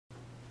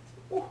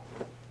Ooh.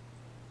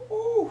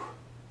 Ooh.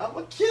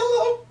 I'ma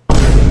kill him.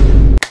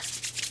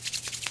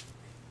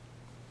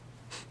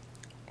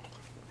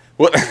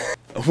 What?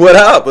 What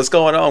up? What's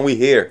going on? We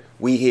here.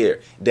 We here.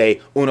 Day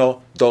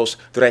uno, dos,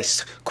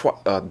 tres,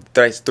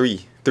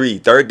 three.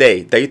 Third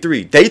day. Day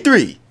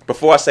three.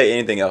 Before I say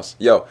anything else,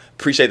 yo,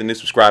 appreciate the new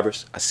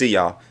subscribers. I see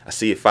y'all. I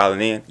see you filing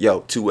in.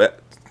 Yo, to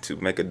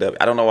make a W.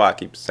 I don't know why I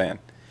keep saying.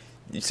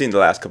 You've seen the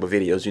last couple of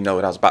videos. You know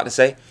what I was about to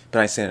say, but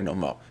I ain't saying it no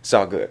more. It's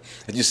all good.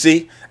 As you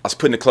see, I was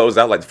putting the clothes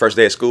out like the first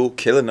day of school,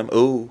 killing them.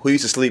 Ooh, who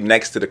used to sleep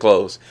next to the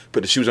clothes?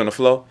 Put the shoes on the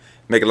floor,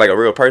 make it like a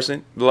real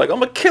person. Be like, I'm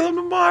gonna kill him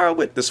tomorrow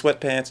with the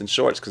sweatpants and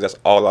shorts, because that's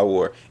all I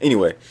wore.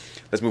 Anyway,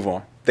 let's move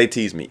on. They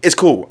tease me. It's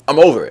cool. I'm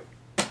over it.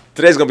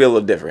 Today's gonna be a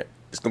little different.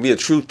 It's gonna be a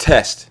true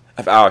test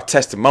of our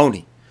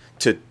testimony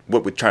to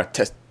what we're trying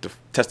to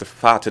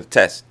testify to the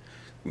test.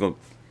 We're gonna.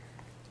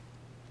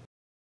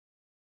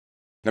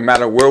 No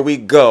matter where we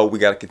go, we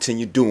got to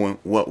continue doing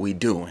what we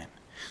doing.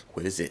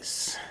 What is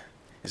this?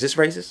 Is this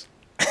racist?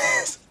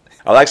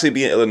 I'll actually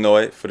be in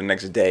Illinois for the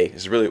next day.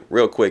 It's a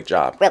real quick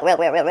job.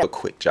 Real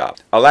quick job.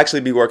 I'll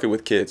actually be working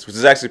with kids, which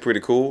is actually pretty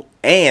cool.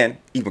 And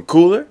even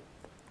cooler,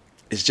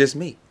 it's just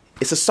me.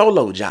 It's a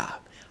solo job.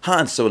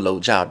 Han Solo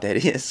job, that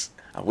is.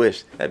 I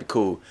wish. That'd be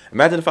cool.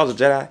 Imagine if I was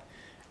a Jedi.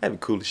 That'd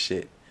be cool as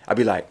shit. I'd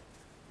be like...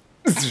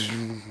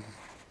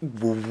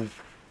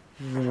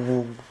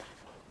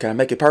 Can I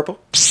make it purple?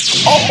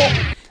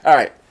 Oh! All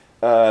right.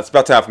 It's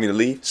about time for me to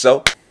leave.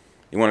 So,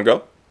 you want to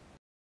go?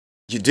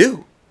 You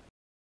do?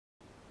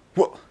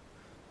 Well,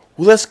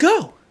 let's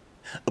go.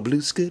 A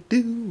blue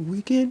skidoo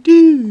we can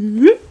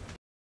do.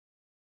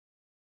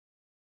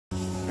 All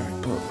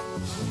right, Poe.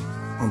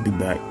 I'll be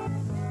back.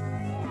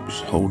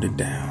 Just hold it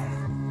down.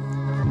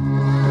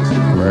 This is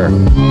rare.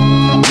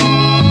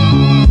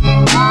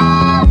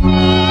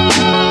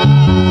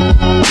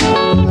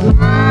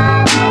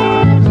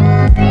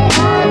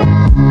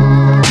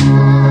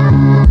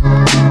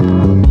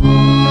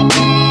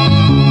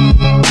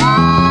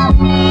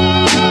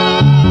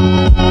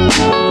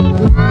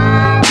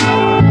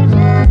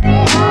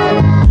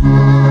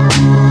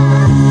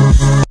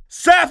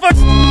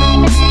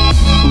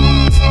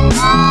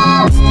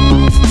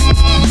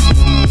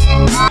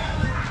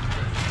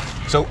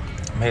 So,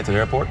 I'm headed to the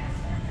airport.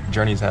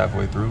 Journey's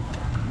halfway through.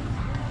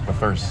 But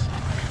first,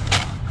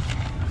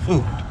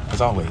 food.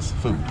 As always,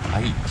 food.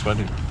 I eat. That's what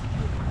I do.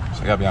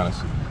 So I gotta be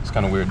honest. It's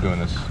kind of weird doing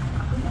this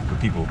with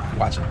people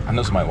watching. I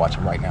know somebody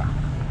watching right now.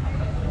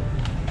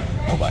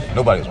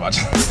 Nobody's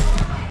watching.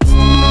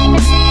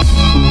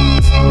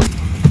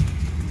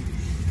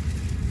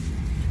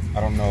 I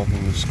don't know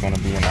who's gonna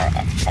be in our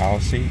aisle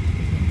seat,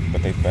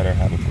 but they better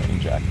have a green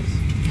jacket.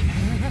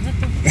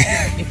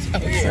 Oh,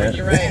 yeah,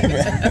 you're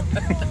right.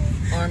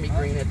 Army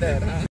green at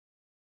that, huh?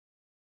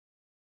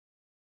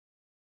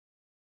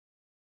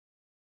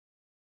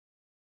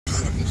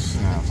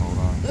 Snap, hold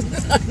on.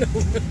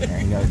 I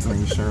ain't got a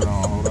green shirt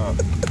on, hold up.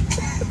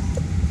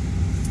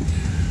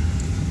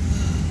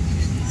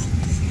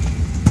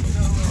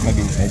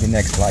 Maybe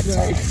next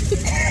lifetime.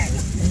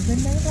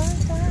 Maybe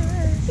next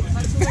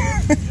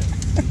lifetime.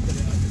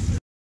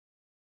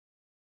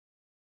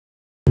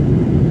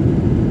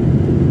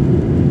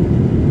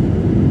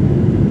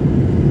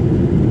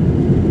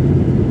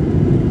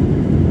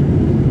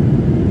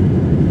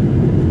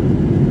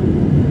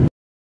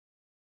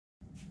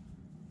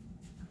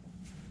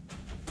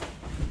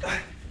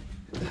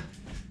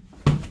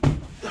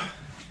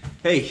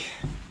 Hey,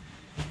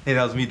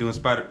 that was me doing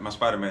my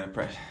Spider-Man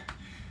impression.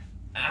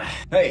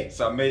 Hey,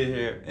 so I made it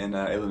here in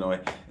Illinois,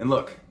 and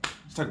look,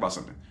 let's talk about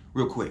something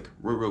real quick.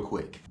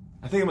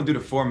 I think I'm gonna do the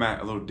format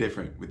a little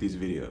different with these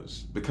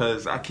videos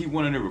because I keep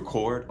wanting to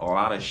record a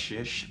lot of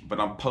shish, but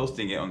I'm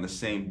posting it on the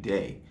same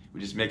day,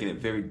 which is making it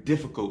very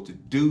difficult to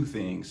do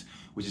things,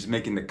 which is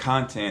making the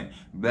content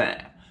blah.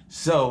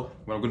 So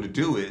what I'm gonna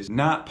do is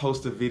not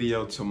post a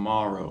video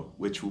tomorrow,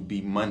 which will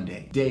be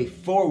Monday. Day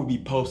 4 will be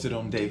posted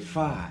on day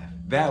 5.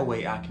 That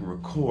way I can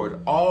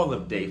record all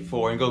of day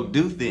 4 and go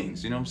do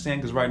things, you know what I'm saying?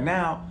 Because right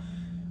now,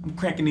 I'm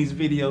cranking these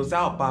videos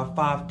out by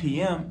 5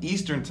 p.m.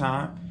 Eastern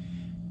time.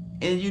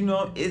 And you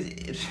know,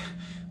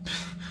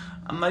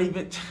 I'm not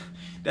even,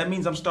 that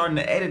means I'm starting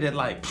to edit at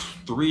like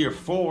 3 or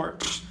 4.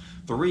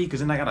 3, because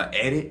then I gotta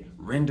edit,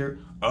 render,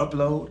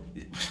 upload.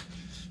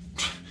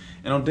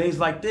 And on days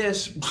like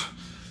this,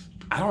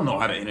 I don't know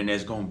how the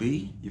internet's gonna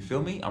be. You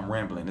feel me? I'm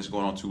rambling. It's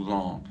going on too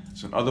long.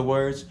 So in other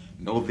words,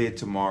 no vid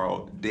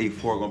tomorrow. Day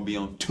 4 gonna be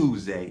on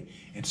Tuesday,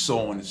 and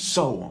so on and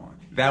so on.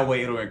 That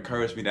way it'll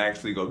encourage me to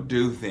actually go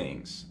do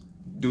things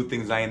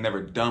I ain't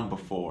never done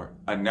before.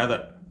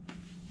 Another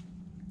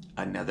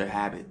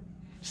habit.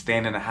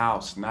 Staying in the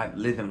house, not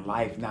living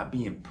life, not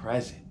being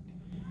present.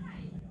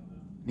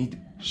 Need to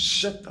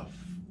shut the.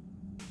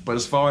 But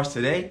as far as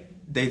today,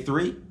 day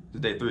 3, it's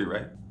day 3,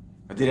 right?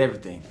 I did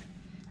everything.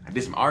 I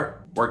did some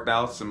art, worked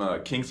out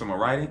some kinks on my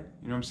writing,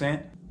 you know what I'm saying?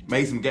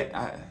 Made some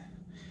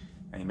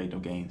I ain't made no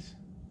gains.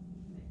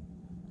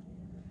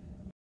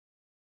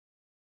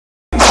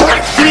 This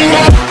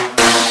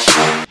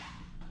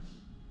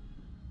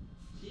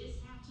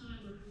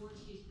halftime report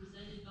is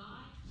presented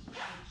by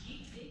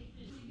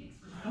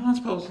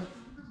supposed to.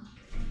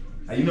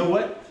 Now, you know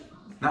what?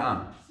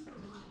 Nuh-uh.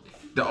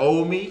 The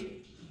old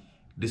me,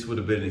 this would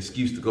have been an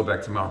excuse to go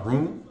back to my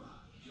room,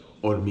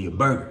 order me a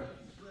burger.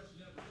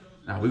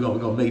 Now we're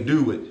gonna make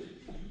do with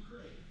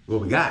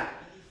what we got.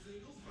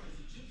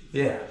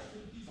 Yeah.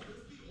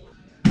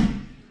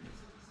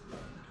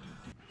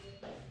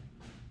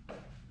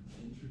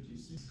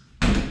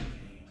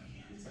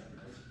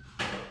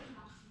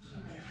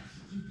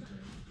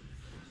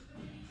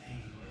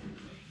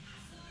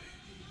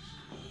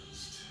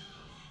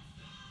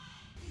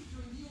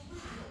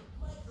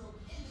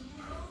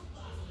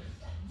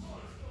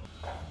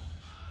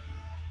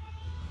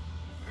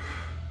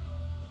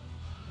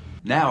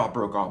 Now I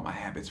broke all my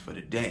habits for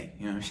the day.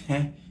 You know what I'm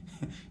saying?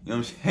 You know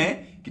what I'm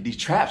saying? Get these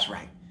traps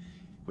right.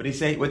 What they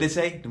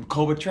say? Them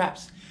Cobra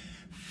traps.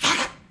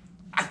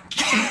 I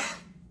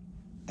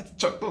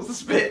choked those to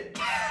spit.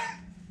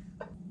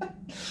 I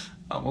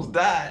almost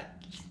died.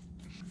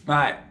 All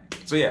right.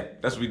 So yeah,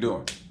 that's what we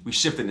doing. We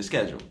shifting the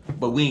schedule,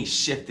 but we ain't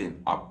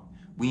shifting.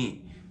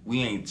 We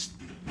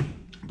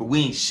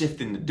ain't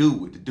shifting the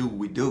dude to do what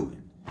we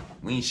doing.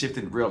 We ain't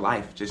shifting real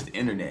life, just the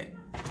internet.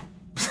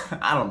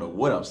 I don't know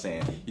what I'm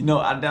saying. You know,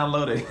 I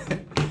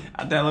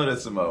downloaded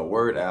some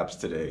word apps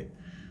today,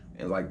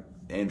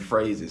 and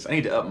phrases. I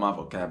need to up my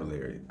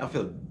vocabulary. I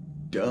feel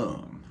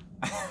dumb.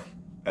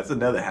 That's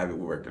another habit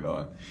we're working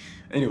on.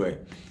 Anyway,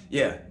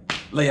 yeah,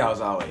 layout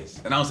as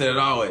always, and I don't say that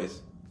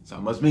always, so I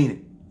must mean it.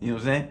 You know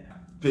what I'm saying?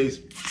 Peace.